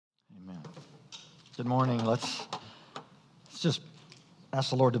Good morning. Let's just ask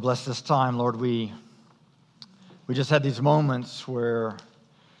the Lord to bless this time. Lord, we just had these moments where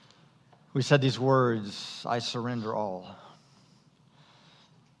we said these words, I surrender all.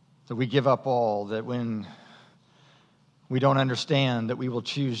 That we give up all, that when we don't understand, that we will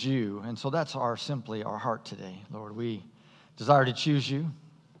choose you. And so that's simply our heart today, Lord. We desire to choose you.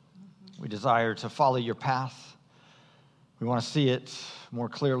 We desire to follow your path. We want to see it more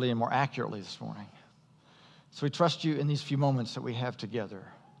clearly and more accurately this morning. So we trust you in these few moments that we have together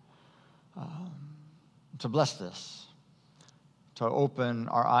to bless this, to open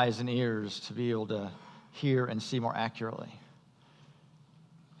our eyes and ears to be able to hear and see more accurately.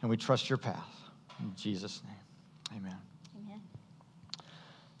 And we trust your path. In Jesus' name, amen. Amen.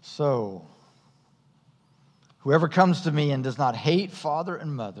 So, whoever comes to me and does not hate father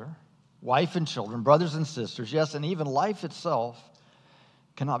and mother, wife and children, brothers and sisters, yes, and even life itself,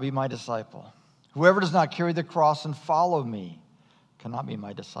 cannot be my disciple. Whoever does not carry the cross and follow me cannot be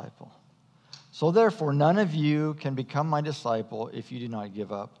my disciple. So therefore, none of you can become my disciple if you do not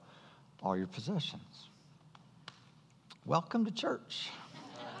give up all your possessions. Welcome to church.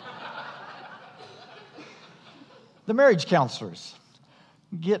 The marriage counselors,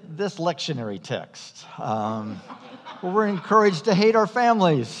 get this lectionary text. Where we're encouraged to hate our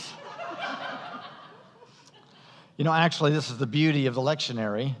families. You know, actually, this is the beauty of the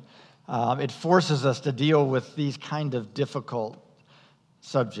lectionary. It forces us to deal with these kind of difficult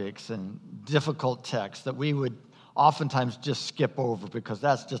subjects and difficult texts that we would oftentimes just skip over because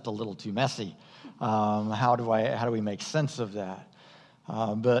that's just a little too messy. How do we make sense of that?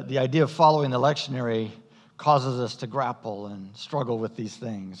 But the idea of following the lectionary causes us to grapple and struggle with these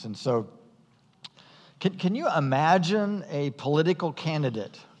things. And so, can you imagine a political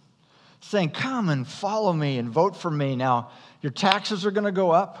candidate saying, come and follow me and vote for me? Now, your taxes are going to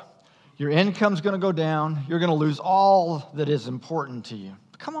go up. Your income's going to go down. You're going to lose all that is important to you.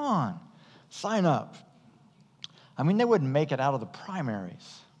 Come on, sign up. I mean, they wouldn't make it out of the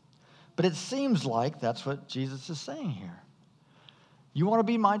primaries. But it seems like that's what Jesus is saying here. You want to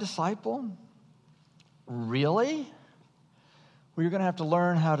be my disciple? Really? Well, you're going to have to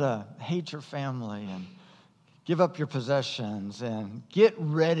learn how to hate your family and give up your possessions and get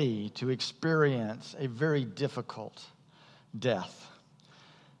ready to experience a very difficult death.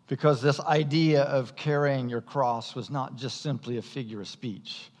 Because this idea of carrying your cross was not just simply a figure of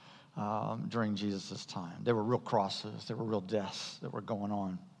speech during Jesus' time. There were real crosses, there were real deaths that were going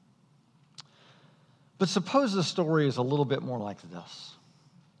on. But suppose the story is a little bit more like this.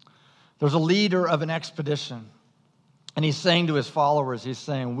 There's a leader of an expedition, and he's saying to his followers, he's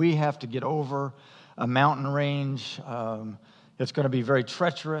saying, we have to get over a mountain range. It's going to be very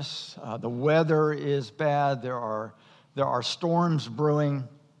treacherous. The weather is bad. There are storms brewing.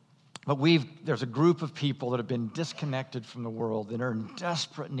 But there's a group of people that have been disconnected from the world that are in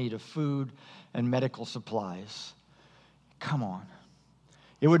desperate need of food and medical supplies. Come on.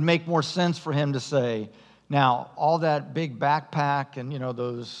 It would make more sense for him to say, now, all that big backpack and,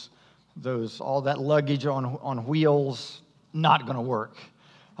 all that luggage on wheels, not going to work.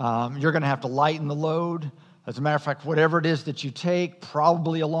 You're going to have to lighten the load. As a matter of fact, whatever it is that you take,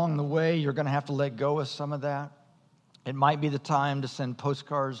 probably along the way, you're going to have to let go of some of that. It might be the time to send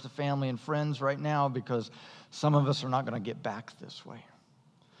postcards to family and friends right now because some of us are not going to get back this way.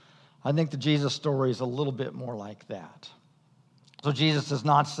 I think the Jesus story is a little bit more like that. So Jesus is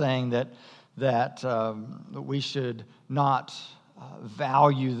not saying that we should not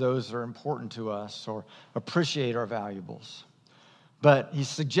value those that are important to us or appreciate our valuables. But he's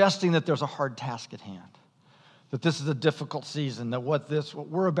suggesting that there's a hard task at hand, that this is a difficult season, that what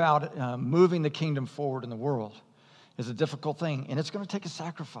we're about, moving the kingdom forward in the world, is a difficult thing, and it's going to take a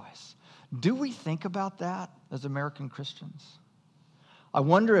sacrifice. Do we think about that as American Christians? I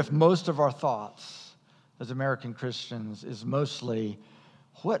wonder if most of our thoughts as American Christians is mostly,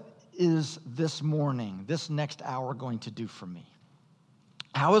 what is this morning, this next hour going to do for me?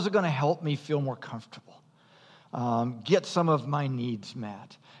 How is it going to help me feel more comfortable? Get some of my needs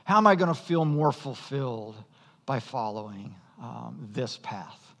met? How am I going to feel more fulfilled by following this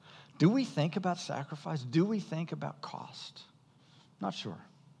path? Do we think about sacrifice? Do we think about cost? Not sure.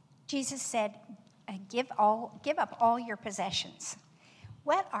 Jesus said, give up all your possessions.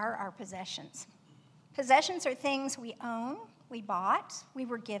 What are our possessions? Possessions are things we own, we bought, we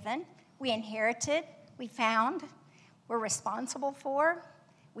were given, we inherited, we found, we're responsible for,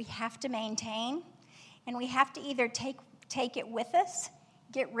 we have to maintain, and we have to either take it with us,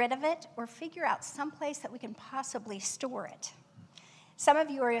 get rid of it, or figure out some place that we can possibly store it. Some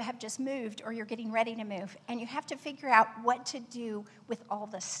of you have just moved or you're getting ready to move, and you have to figure out what to do with all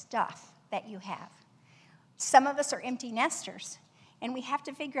the stuff that you have. Some of us are empty nesters, and we have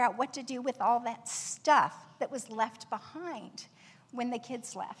to figure out what to do with all that stuff that was left behind when the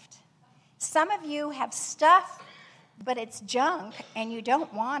kids left. Some of you have stuff, but it's junk, and you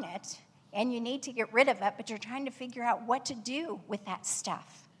don't want it, and you need to get rid of it, but you're trying to figure out what to do with that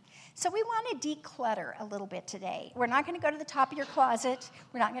stuff. So we want to declutter a little bit today. We're not going to go to the top of your closet.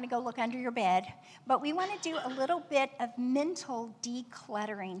 We're not going to go look under your bed. But we want to do a little bit of mental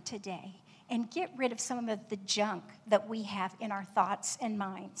decluttering today and get rid of some of the junk that we have in our thoughts and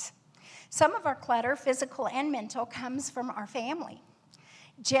minds. Some of our clutter, physical and mental, comes from our family.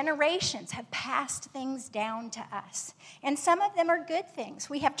 Generations have passed things down to us, and some of them are good things.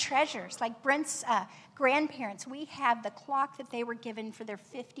 We have treasures, like Brent's grandparents. We have the clock that they were given for their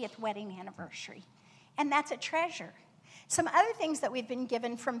 50th wedding anniversary, and that's a treasure. Some other things that we've been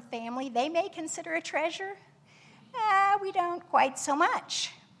given from family, they may consider a treasure. We don't quite so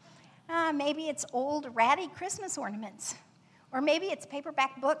much. Maybe it's old, ratty Christmas ornaments, or maybe it's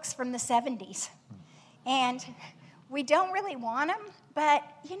paperback books from the 70s, and we don't really want them, but,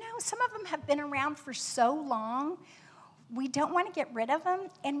 some of them have been around for so long, we don't want to get rid of them,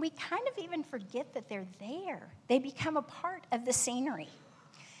 and we kind of even forget that they're there. They become a part of the scenery.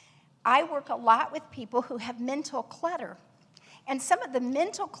 I work a lot with people who have mental clutter, and some of the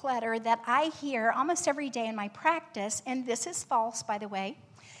mental clutter that I hear almost every day in my practice, and this is false, by the way,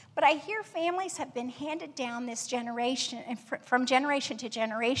 but I hear families have been handed down this generation, from generation to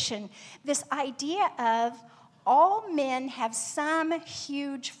generation, this idea of all men have some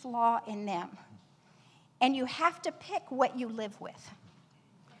huge flaw in them, and you have to pick what you live with.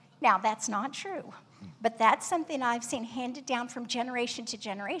 Now, that's not true, but that's something I've seen handed down from generation to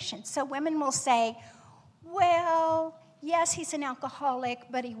generation. So women will say, well, yes, he's an alcoholic,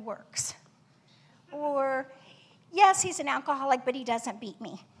 but he works. Or, yes, he's an alcoholic, but he doesn't beat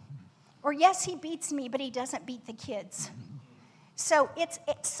me. Or, yes, he beats me, but he doesn't beat the kids. So it's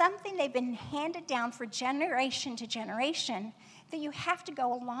something they've been handed down for generation to generation that you have to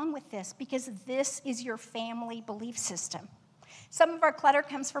go along with this because this is your family belief system. Some of our clutter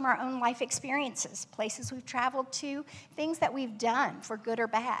comes from our own life experiences, places we've traveled to, things that we've done for good or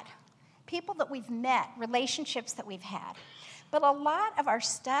bad, people that we've met, relationships that we've had. But a lot of our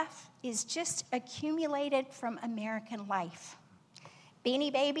stuff is just accumulated from American life.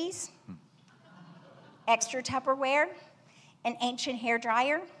 Beanie Babies, extra Tupperware, an ancient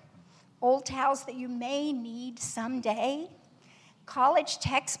hairdryer, old towels that you may need someday, college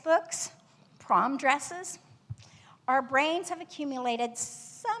textbooks, prom dresses. Our brains have accumulated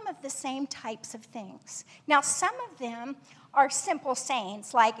some of the same types of things. Now, some of them are simple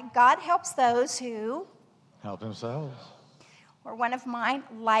sayings like, God helps those who help themselves. Or one of mine,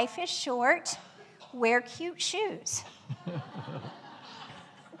 life is short, wear cute shoes.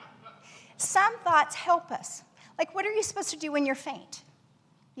 Some thoughts help us. Like, what are you supposed to do when you're faint?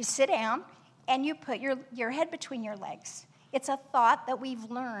 You sit down and you put your head between your legs. It's a thought that we've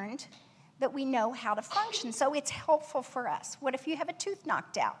learned that we know how to function, so it's helpful for us. What if you have a tooth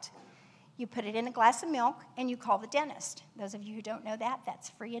knocked out? You put it in a glass of milk and you call the dentist. Those of you who don't know that, that's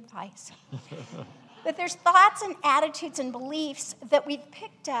free advice. But there's thoughts and attitudes and beliefs that we've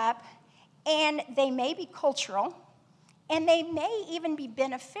picked up, and they may be cultural, and they may even be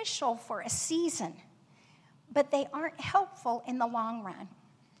beneficial for a season, but they aren't helpful in the long run.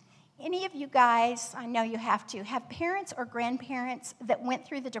 Any of you guys, I know you have parents or grandparents that went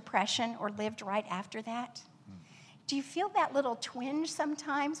through the Depression or lived right after that? Do you feel that little twinge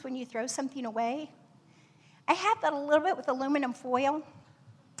sometimes when you throw something away? I have that a little bit with aluminum foil.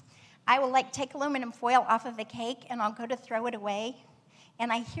 I will take aluminum foil off of a cake and I'll go to throw it away.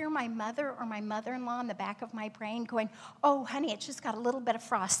 And I hear my mother or my mother-in-law in the back of my brain going, oh, honey, it's just got a little bit of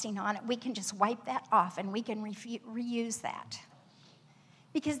frosting on it. We can just wipe that off and we can reuse that.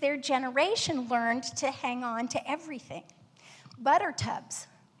 Because their generation learned to hang on to everything. Butter tubs.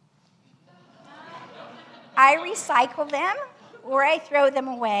 I recycle them or I throw them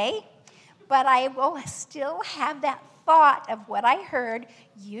away, but I will still have that thought of what I heard,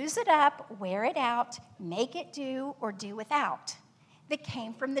 use it up, wear it out, make it do, or do without. That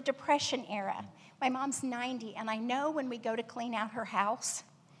came from the Depression era. My mom's 90, and I know when we go to clean out her house,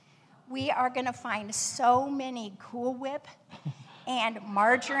 we are going to find so many Cool Whip and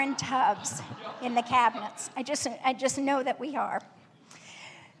margarine tubs in the cabinets. I just know that we are.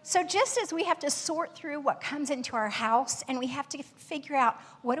 So just as we have to sort through what comes into our house, and we have to figure out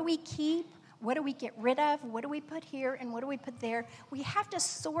what do we keep, What do we get rid of? What do we put here and what do we put there? We have to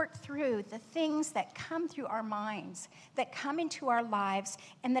sort through the things that come through our minds, that come into our lives,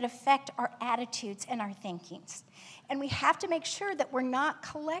 and that affect our attitudes and our thinkings. And we have to make sure that we're not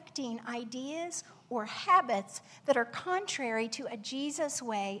collecting ideas or habits that are contrary to a Jesus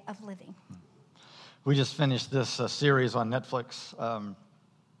way of living. We just finished this series on Netflix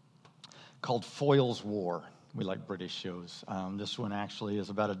called Foyle's War. We like British shows. This one actually is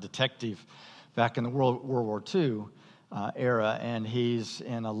about a detective back in the World War II era, and he's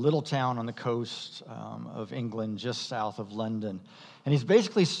in a little town on the coast of England, just south of London. And he's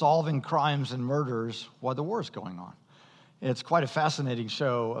basically solving crimes and murders while the war is going on. It's quite a fascinating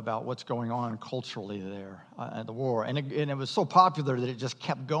show about what's going on culturally there at the war. And it was so popular that it just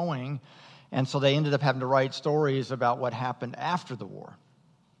kept going, and so they ended up having to write stories about what happened after the war.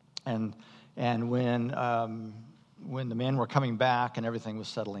 And when the men were coming back and everything was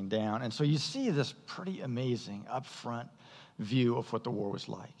settling down. And so you see this pretty amazing upfront view of what the war was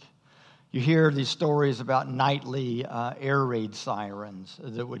like. You hear these stories about nightly air raid sirens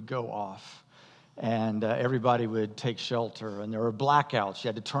that would go off. And everybody would take shelter. And there were blackouts. You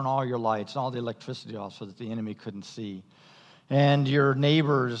had to turn all your lights and all the electricity off so that the enemy couldn't see. And your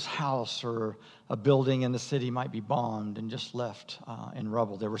neighbor's house or a building in the city might be bombed and just left in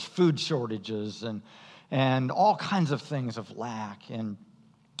rubble. There was food shortages and all kinds of things of lack. And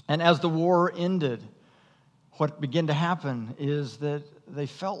as the war ended, what began to happen is that they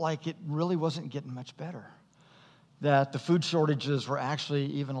felt like it really wasn't getting much better, that the food shortages were actually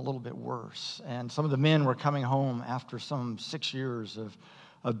even a little bit worse. And some of the men were coming home after some 6 years of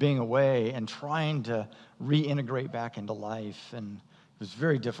being away and trying to reintegrate back into life. And it was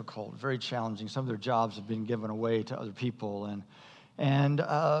very difficult, very challenging. Some of their jobs have been given away to other people. And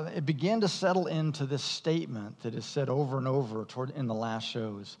it began to settle into this statement that is said over and over in the last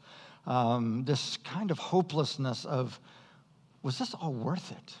shows. This kind of hopelessness of, was this all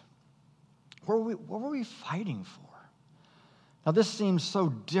worth it? What were we fighting for? Now, this seems so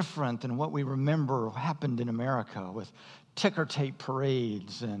different than what we remember happened in America with ticker tape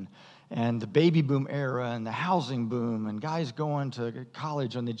parades and the baby boom era and the housing boom and guys going to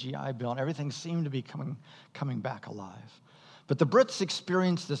college on the GI Bill, and everything seemed to be coming back alive. But the Brits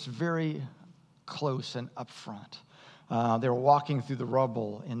experienced this very close and upfront. They were walking through the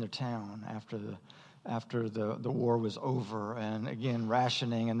rubble in their town after the war was over, and again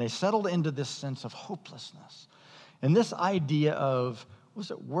rationing, and they settled into this sense of hopelessness. And this idea of,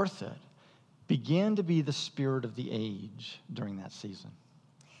 was it worth it, began to be the spirit of the age during that season.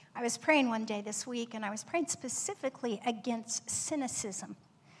 I was praying one day this week, and I was praying specifically against cynicism,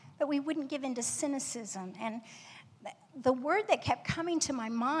 that we wouldn't give in to cynicism. And the word that kept coming to my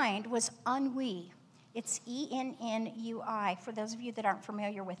mind was ennui. It's E-N-N-U-I, for those of you that aren't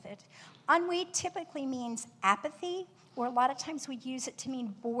familiar with it. Ennui typically means apathy, or a lot of times we use it to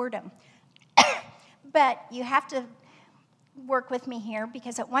mean boredom. But you have to work with me here,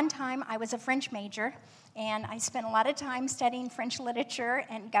 because at one time I was a French major, and I spent a lot of time studying French literature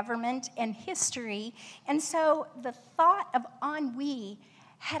and government and history. And so the thought of ennui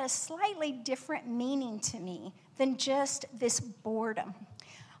had a slightly different meaning to me than just this boredom.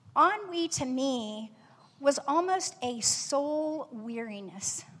 Ennui to me was almost a soul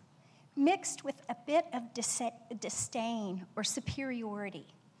weariness mixed with a bit of disdain or superiority.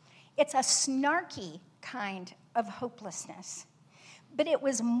 It's a snarky kind of hopelessness, but it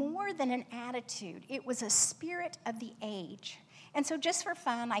was more than an attitude. It was a spirit of the age. And so just for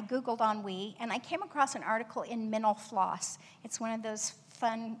fun, I Googled ennui, and I came across an article in Mental Floss. It's one of those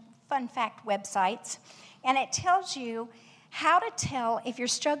fun fact websites, and it tells you how to tell if you're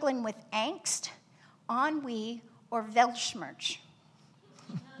struggling with angst, ennui, or Weltschmerz.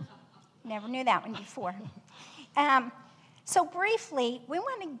 Never knew that one before. So briefly, we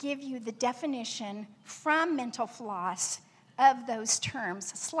want to give you the definition from Mental Floss of those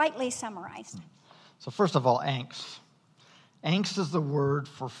terms, slightly summarized. So first of all, angst. Angst is the word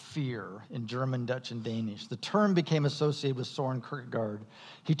for fear in German, Dutch, and Danish. The term became associated with Soren Kierkegaard.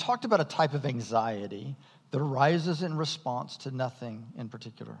 He talked about a type of anxiety that arises in response to nothing in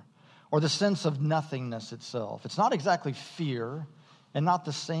particular, or the sense of nothingness itself. It's not exactly fear and not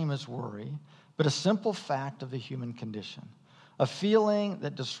the same as worry, but a simple fact of the human condition, a feeling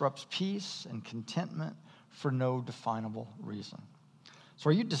that disrupts peace and contentment for no definable reason. So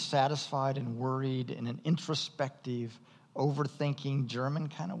are you dissatisfied and worried in an introspective, overthinking German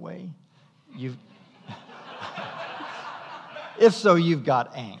kind of way? If so, you've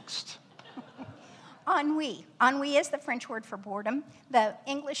got angst. ennui. Ennui is the French word for boredom. The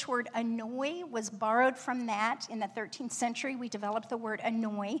English word annoy was borrowed from that. In the 13th century, we developed the word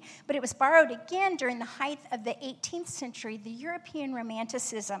annoy, but it was borrowed again during the height of the 18th century, the European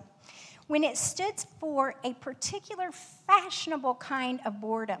Romanticism, when it stood for a particular fashionable kind of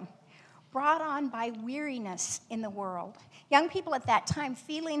boredom brought on by weariness in the world. Young people at that time,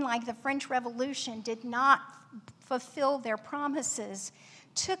 feeling like the French Revolution did not fulfill their promises,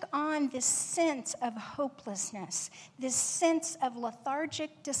 took on this sense of hopelessness, this sense of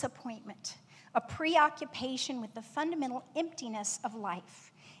lethargic disappointment, a preoccupation with the fundamental emptiness of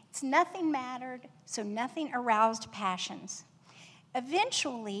life. It's nothing mattered, so nothing aroused passions.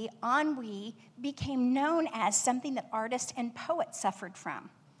 Eventually, ennui became known as something that artists and poets suffered from.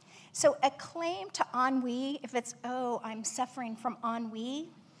 So a claim to ennui, if it's, oh, I'm suffering from ennui,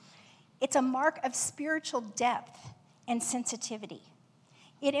 it's a mark of spiritual depth and sensitivity.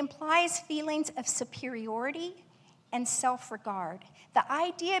 It implies feelings of superiority and self-regard. The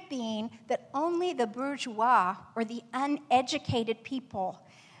idea being that only the bourgeois or the uneducated people,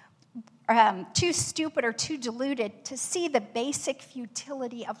 too stupid or too deluded to see the basic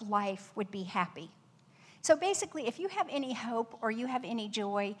futility of life, would be happy. So basically, if you have any hope or you have any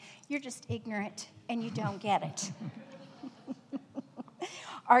joy, you're just ignorant and you don't get it.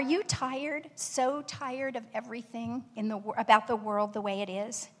 Are you tired, so tired of everything about the world the way it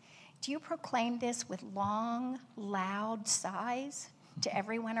is? Do you proclaim this with long, loud sighs to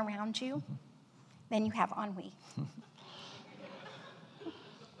everyone around you? Then you have ennui.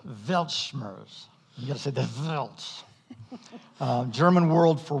 Weltschmerz. You got to say the Welt. German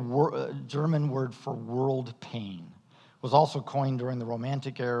word for world pain. Was also coined during the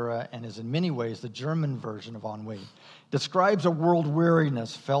Romantic era and is in many ways the German version of ennui. Describes a world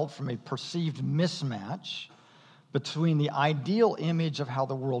weariness felt from a perceived mismatch between the ideal image of how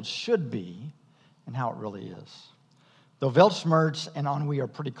the world should be and how it really is. Though Weltschmerz and ennui are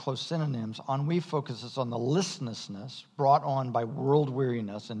pretty close synonyms, ennui focuses on the listlessness brought on by world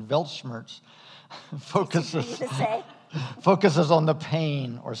weariness, and Weltschmerz focuses on the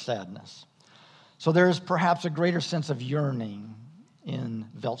pain or sadness. So there is perhaps a greater sense of yearning in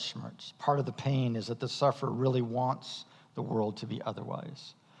Weltschmerz. Part of the pain is that the sufferer really wants the world to be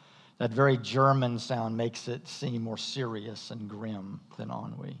otherwise. That very German sound makes it seem more serious and grim than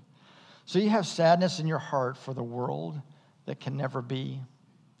ennui. So you have sadness in your heart for the world that can never be,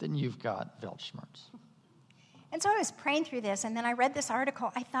 then you've got Weltschmerz. And so I was praying through this, and then I read this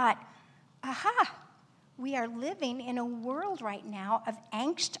article. I thought, aha, we are living in a world right now of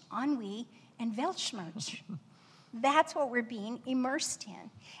angst, ennui, and Weltschmerz. That's what we're being immersed in.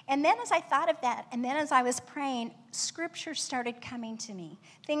 And then as I thought of that, and then as I was praying, scripture started coming to me.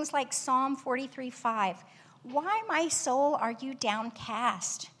 Things like Psalm 43:5. Why, my soul, are you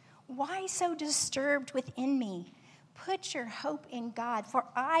downcast? Why so disturbed within me? Put your hope in God, for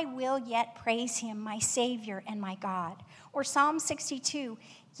I will yet praise him, my Savior and my God. Or Psalm 62.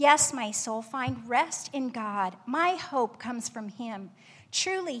 Yes, my soul, find rest in God. My hope comes from him.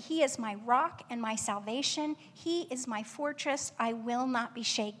 Truly, he is my rock and my salvation. He is my fortress. I will not be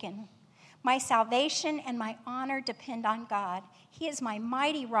shaken. My salvation and my honor depend on God. He is my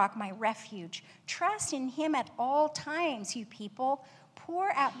mighty rock, my refuge. Trust in him at all times, you people.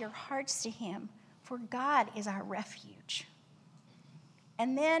 Pour out your hearts to him, for God is our refuge.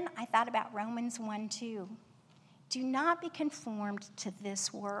 And then I thought about Romans 1:2. Do not be conformed to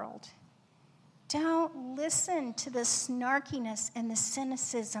this world. Don't listen to the snarkiness and the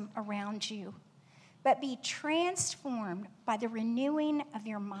cynicism around you, but be transformed by the renewing of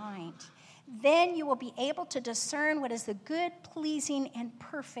your mind. Then you will be able to discern what is the good, pleasing, and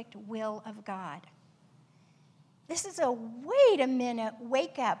perfect will of God. This is a wait a minute,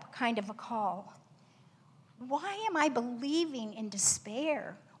 wake up kind of a call. Why am I believing in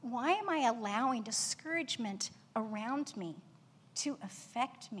despair? Why am I allowing discouragement around me to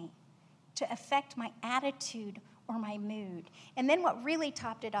affect me? To affect my attitude or my mood. And then what really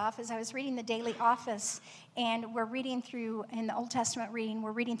topped it off is I was reading the Daily Office, and we're reading through, in the Old Testament reading,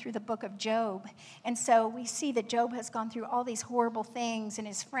 we're reading through the book of Job. And so we see that Job has gone through all these horrible things, and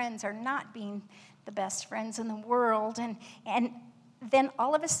his friends are not being the best friends in the world. And then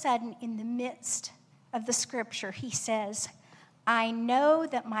all of a sudden, in the midst of the scripture, he says, I know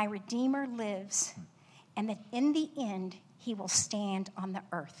that my Redeemer lives, and that in the end, he will stand on the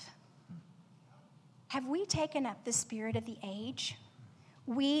earth. Have we taken up the spirit of the age?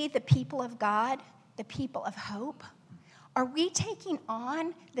 We, the people of God, the people of hope? Are we taking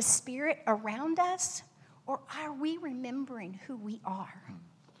on the spirit around us, or are we remembering who we are?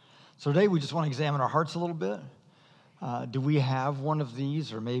 So today we just want to examine our hearts a little bit. Do we have one of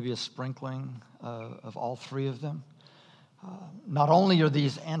these, or maybe a sprinkling of all three of them? Not only are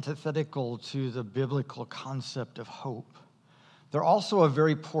these antithetical to the biblical concept of hope, they're also a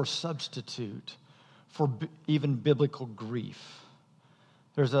very poor substitute for even biblical grief.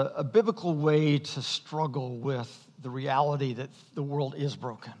 There's a biblical way to struggle with the reality that the world is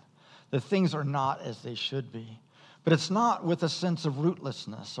broken, that things are not as they should be. But it's not with a sense of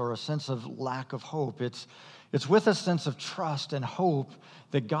rootlessness or a sense of lack of hope. It's with a sense of trust and hope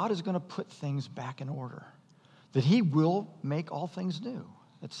that God is going to put things back in order, that he will make all things new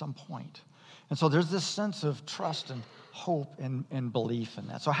at some point. And so there's this sense of trust and hope and belief in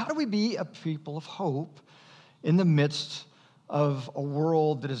that. So how do we be a people of hope in the midst of a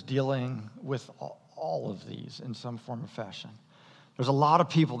world that is dealing with all of these in some form or fashion? There's a lot of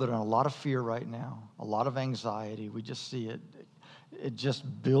people that are in a lot of fear right now, a lot of anxiety. We just see it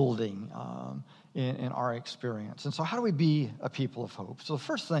just building in our experience. And so how do we be a people of hope? So the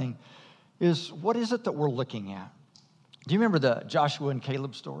first thing is, what is it that we're looking at? Do you remember the Joshua and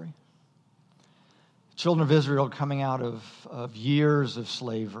Caleb story? Children of Israel coming out of years of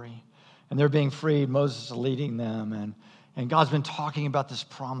slavery, and they're being freed. Moses is leading them, and God's been talking about this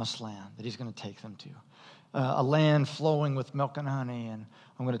promised land that he's going to take them to. A land flowing with milk and honey, and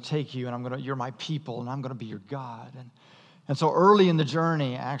I'm going to take you, and you're my people, and I'm going to be your God. And so early in the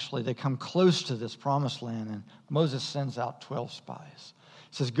journey, actually, they come close to this promised land, and Moses sends out 12 spies.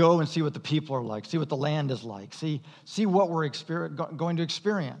 He says, go and see what the people are like, see what the land is like, see what we're going to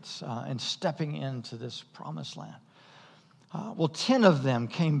experience and stepping into this promised land. 10 of them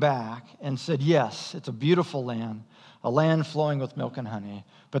came back and said, yes, it's a beautiful land, a land flowing with milk and honey,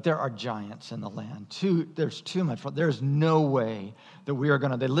 but there are giants in the land. There's too much. There's no way that we are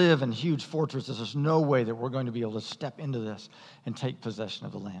going to, they live in huge fortresses. There's no way that we're going to be able to step into this and take possession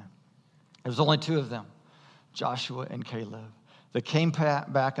of the land. There was only 2 of them, Joshua and Caleb. They came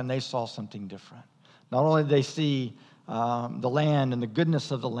back and they saw something different. Not only did they see the land and the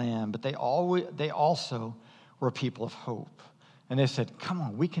goodness of the land, but they also were a people of hope. And they said, come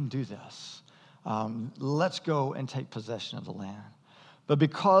on, we can do this. Let's go and take possession of the land. But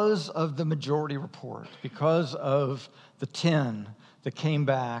because of the majority report, because of the 10 that came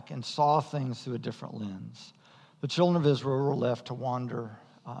back and saw things through a different lens, the children of Israel were left to wander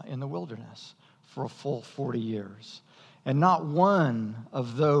in the wilderness for a full 40 years. And not one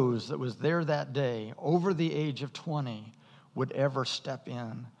of those that was there that day over the age of 20 would ever step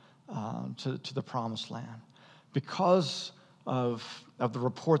in to the promised land because of the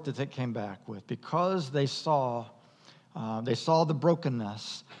report that they came back with, because they saw the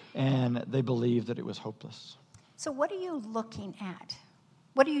brokenness and they believed that it was hopeless. So what are you looking at?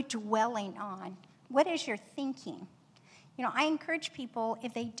 What are you dwelling on? What is your thinking? I encourage people,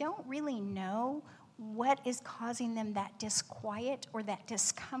 if they don't really know what is causing them that disquiet or that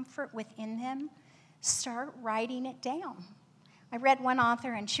discomfort within them, start writing it down. I read one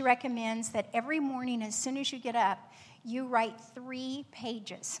author, and she recommends that every morning as soon as you get up, you write 3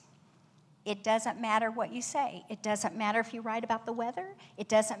 pages. It doesn't matter what you say. It doesn't matter if you write about the weather. It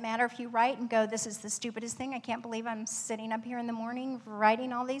doesn't matter if you write and go, this is the stupidest thing. I can't believe I'm sitting up here in the morning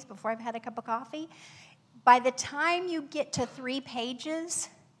writing all these before I've had a cup of coffee. By the time you get to 3 pages,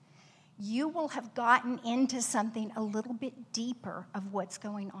 you will have gotten into something a little bit deeper of what's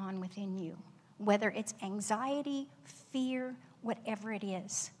going on within you, whether it's anxiety, fear, whatever it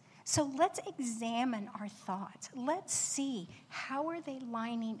is. So let's examine our thoughts. Let's see, how are they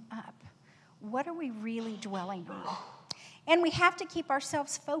lining up? What are we really dwelling on? And we have to keep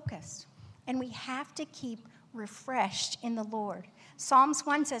ourselves focused, and we have to keep refreshed in the Lord. Psalms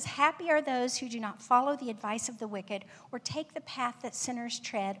 1 says, happy are those who do not follow the advice of the wicked, or take the path that sinners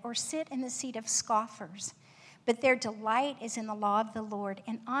tread, or sit in the seat of scoffers. But their delight is in the law of the Lord,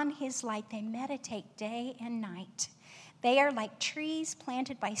 and on his light they meditate day and night. They are like trees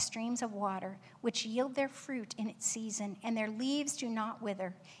planted by streams of water, which yield their fruit in its season, and their leaves do not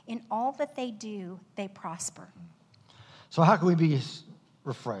wither. In all that they do, they prosper. So how can we be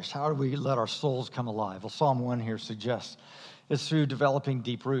refreshed? How do we let our souls come alive? Well, Psalm 1 here suggests it's through developing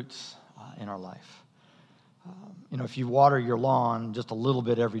deep roots in our life. If you water your lawn just a little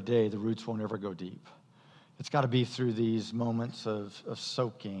bit every day, the roots won't ever go deep. It's got to be through these moments of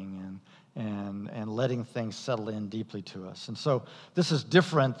soaking and letting things settle in deeply to us. And so this is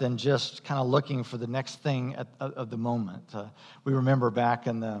different than just kind of looking for the next thing of the moment. We remember back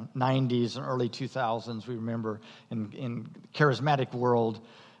in the 90s and early 2000s, we remember in charismatic world,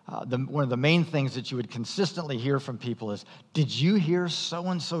 one of the main things that you would consistently hear from people is, did you hear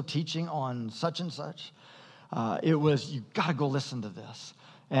so-and-so teaching on such and such? It was, you got to go listen to this.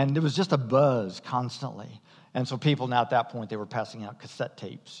 And it was just a buzz constantly. And so people now at that point, they were passing out cassette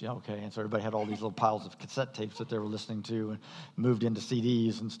tapes, okay? And so everybody had all these little piles of cassette tapes that they were listening to and moved into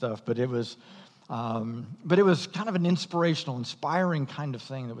CDs and stuff. But it was kind of an inspirational, inspiring kind of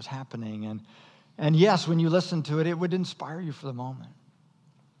thing that was happening. And yes, when you listened to it, it would inspire you for the moment.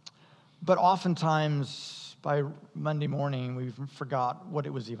 But oftentimes, by Monday morning, we forgot what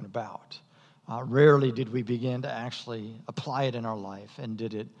it was even about. Rarely did we begin to actually apply it in our life, and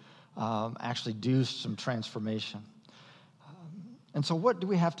did it actually do some transformation. And so what do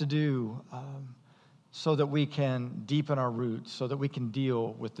we have to do so that we can deepen our roots, so that we can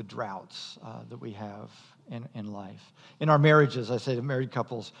deal with the droughts that we have in life? In our marriages, I say to married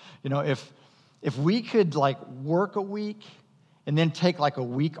couples, if we could work a week and then take a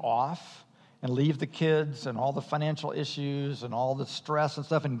week off and leave the kids and all the financial issues and all the stress and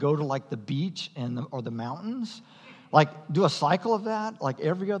stuff and go to the beach or the mountains, do a cycle of that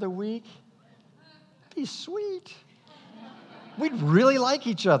every other week, it'd be sweet. We'd really like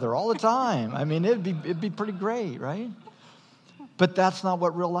each other all the time. I mean, it'd be pretty great, right? But that's not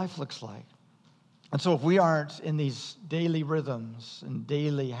what real life looks like. And so if we aren't in these daily rhythms and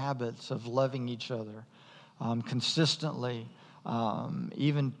daily habits of loving each other consistently,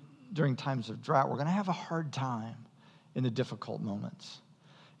 even during times of drought, we're going to have a hard time in the difficult moments.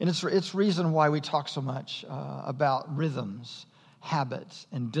 And it's reason why we talk so much about rhythms, habits,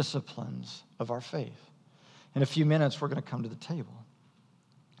 and disciplines of our faith. In a few minutes, we're going to come to the table.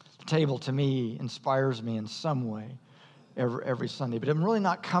 The table, to me, inspires me in some way every Sunday, but I'm really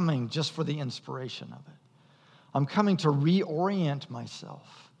not coming just for the inspiration of it. I'm coming to reorient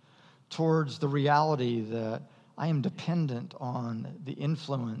myself towards the reality that I am dependent on the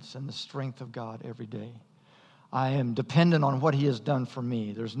influence and the strength of God every day. I am dependent on what He has done for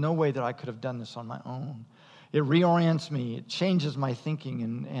me. There's no way that I could have done this on my own. It reorients me. It changes my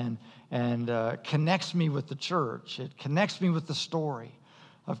thinking and connects me with the church. It connects me with the story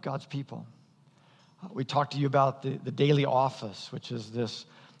of God's people. We talked to you about the daily office, which is this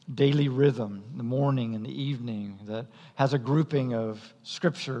daily rhythm, the morning and the evening, that has a grouping of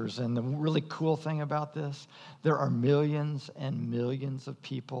scriptures. And the really cool thing about this, there are millions and millions of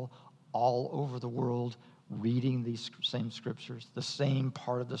people all over the world reading these same scriptures, the same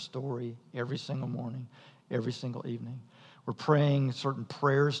part of the story every single morning, every single evening. We're praying certain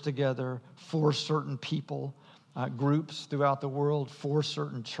prayers together for certain people, groups throughout the world, for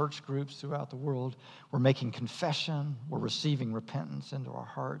certain church groups throughout the world. We're making confession. We're receiving repentance into our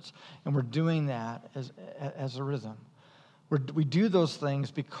hearts. And we're doing that as a rhythm. We do those things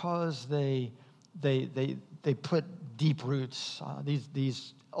because they put deep roots.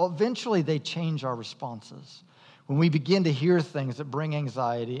 Eventually, they change our responses. When we begin to hear things that bring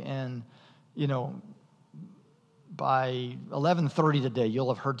anxiety, and, by 11:30 today,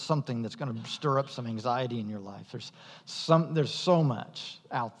 you'll have heard something that's going to stir up some anxiety in your life. There's so much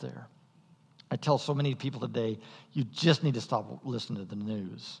out there. I tell so many people today, you just need to stop listening to the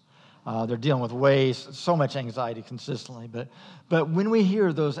news. They're dealing with so much anxiety consistently. But when we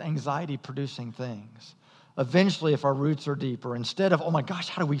hear those anxiety-producing things, eventually, if our roots are deeper, instead of, oh my gosh,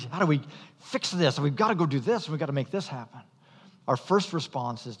 how do we fix this? We've got to go do this, and we've got to make this happen. Our first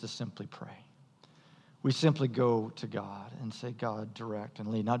response is to simply pray. We simply go to God and say, God, direct and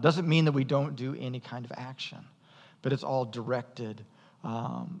lead. Now, it doesn't mean that we don't do any kind of action, but it's all directed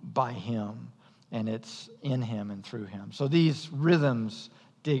by Him, and it's in Him and through Him. So these rhythms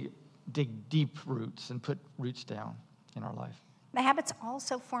dig deep roots and put roots down in our life. The habits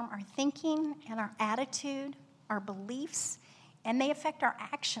also form our thinking and our attitude, our beliefs, and they affect our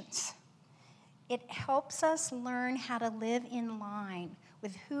actions. It helps us learn how to live in line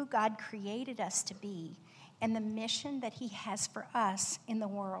with who God created us to be and the mission that He has for us in the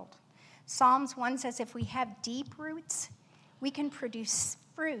world. Psalms 1 says, if we have deep roots, we can produce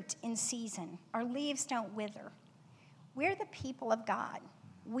fruit in season. Our leaves don't wither. We're the people of God.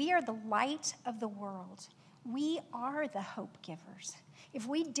 We are the light of the world. We are the hope givers. If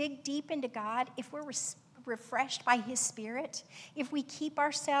we dig deep into God, if we're refreshed by His Spirit, if we keep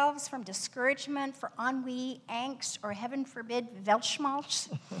ourselves from discouragement, for ennui, angst, or heaven forbid, Weltschmalz,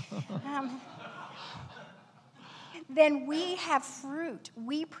 then we have fruit.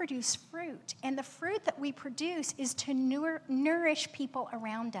 We produce fruit. And the fruit that we produce is to nourish people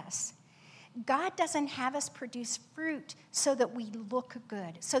around us. God doesn't have us produce fruit so that we look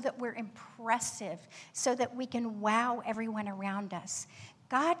good, so that we're impressive, so that we can wow everyone around us.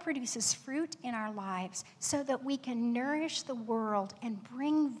 God produces fruit in our lives so that we can nourish the world and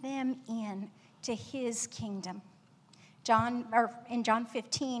bring them in to His kingdom. In John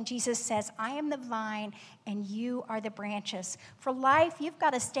 15, Jesus says, I am the vine and you are the branches. For life, you've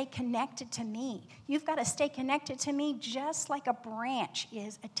got to stay connected to me. You've got to stay connected to me just like a branch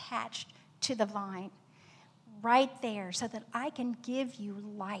is attached to the vine. Right there, so that I can give you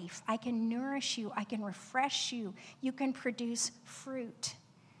life. I can nourish you. I can refresh you. You can produce fruit.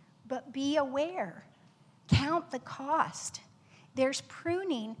 But be aware. Count the cost. There's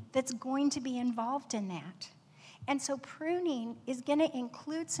pruning that's going to be involved in that. And so pruning is going to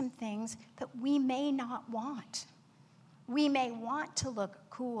include some things that we may not want. We may want to look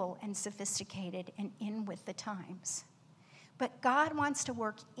cool and sophisticated and in with the times. But God wants to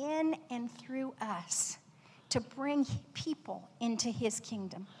work in and through us to bring people into his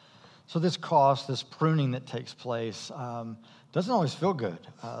kingdom. So this cost, this pruning that takes place, doesn't always feel good.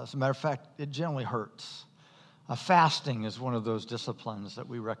 As a matter of fact, it generally hurts. Fasting is one of those disciplines that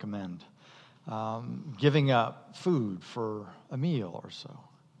we recommend. Giving up food for a meal or so.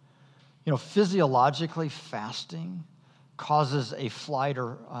 Physiologically, fasting causes a fight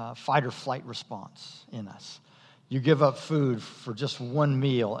or flight response in us. You give up food for just one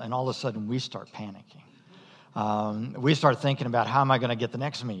meal, and all of a sudden we start panicking. We start thinking about, how am I going to get the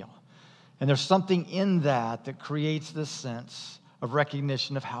next meal? And there's something in that creates this sense of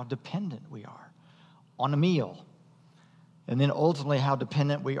recognition of how dependent we are on a meal. And then ultimately how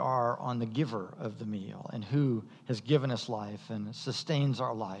dependent we are on the giver of the meal and who has given us life and sustains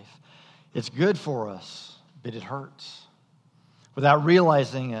our life. It's good for us, but it hurts. Without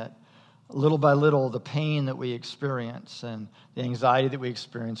realizing it, little by little, the pain that we experience and the anxiety that we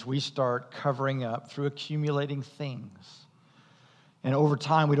experience, we start covering up through accumulating things. And over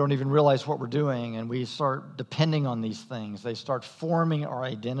time, we don't even realize what we're doing, and we start depending on these things. They start forming our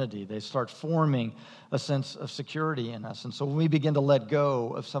identity. They start forming a sense of security in us. And so when we begin to let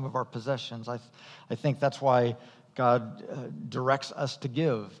go of some of our possessions, I think that's why God directs us to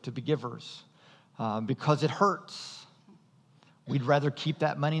give, to be givers, because it hurts. We'd rather keep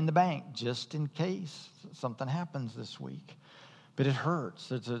that money in the bank just in case something happens this week. But it hurts.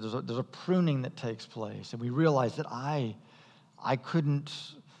 There's a pruning that takes place, and we realize that I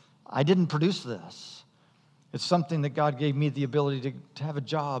didn't produce this. It's something that God gave me the ability to have a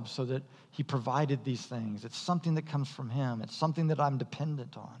job so that he provided these things. It's something that comes from him. It's something that I'm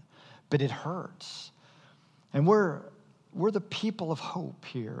dependent on. But it hurts. And we're the people of hope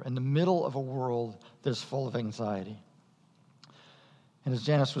here in the middle of a world that's full of anxiety. And as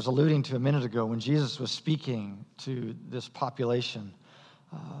Janice was alluding to a minute ago, when Jesus was speaking to this population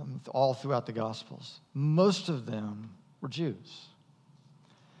all throughout the Gospels, most of them were Jews.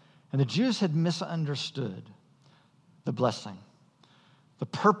 And the Jews had misunderstood the blessing, the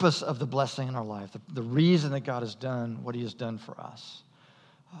purpose of the blessing in our life, the reason that God has done what he has done for us,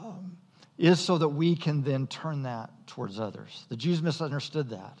 is so that we can then turn that towards others. The Jews misunderstood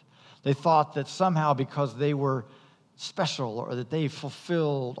that. They thought that somehow because they were special or that they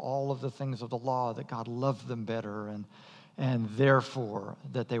fulfilled all of the things of the law, that God loved them better and therefore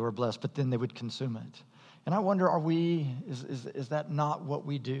that they were blessed, but then they would consume it. And I wonder, is that not what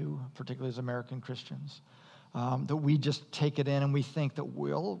we do, particularly as American Christians? That we just take it in and we think that,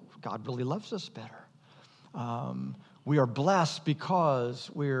 well, God really loves us better. We are blessed because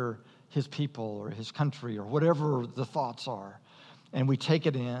we're his people or his country or whatever the thoughts are. And we take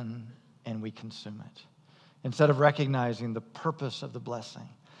it in and we consume it. Instead of recognizing the purpose of the blessing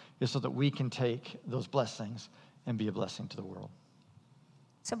is so that we can take those blessings and be a blessing to the world.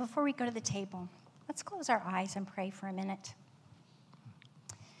 So before we go to the table, let's close our eyes and pray for a minute.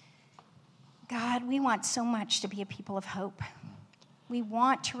 God, we want so much to be a people of hope. We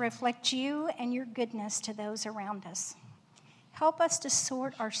want to reflect you and your goodness to those around us. Help us to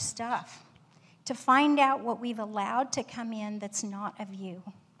sort our stuff, to find out what we've allowed to come in that's not of you.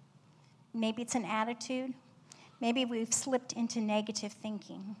 Maybe it's an attitude. Maybe we've slipped into negative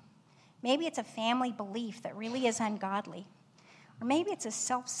thinking. Maybe it's a family belief that really is ungodly. Or maybe it's a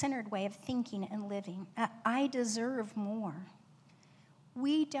self-centered way of thinking and living. I deserve more.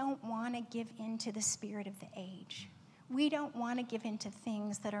 We don't want to give in to the spirit of the age. We don't want to give in to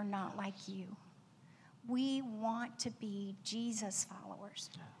things that are not like you. We want to be Jesus followers,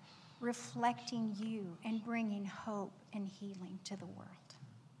 reflecting you and bringing hope and healing to the world.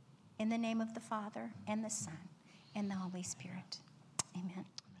 In the name of the Father, and the Son, and the Holy Spirit. Amen.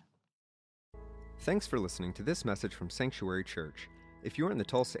 Thanks for listening to this message from Sanctuary Church. If you're in the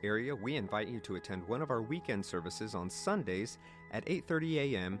Tulsa area, we invite you to attend one of our weekend services on Sundays at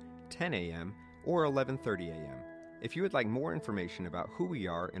 8:30 a.m., 10 a.m., or 11:30 a.m. If you would like more information about who we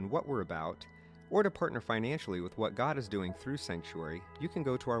are and what we're about, or to partner financially with what God is doing through Sanctuary, you can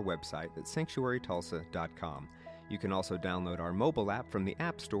go to our website at sanctuarytulsa.com. You can also download our mobile app from the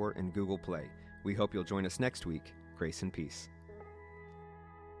App Store and Google Play. We hope you'll join us next week. Grace and peace.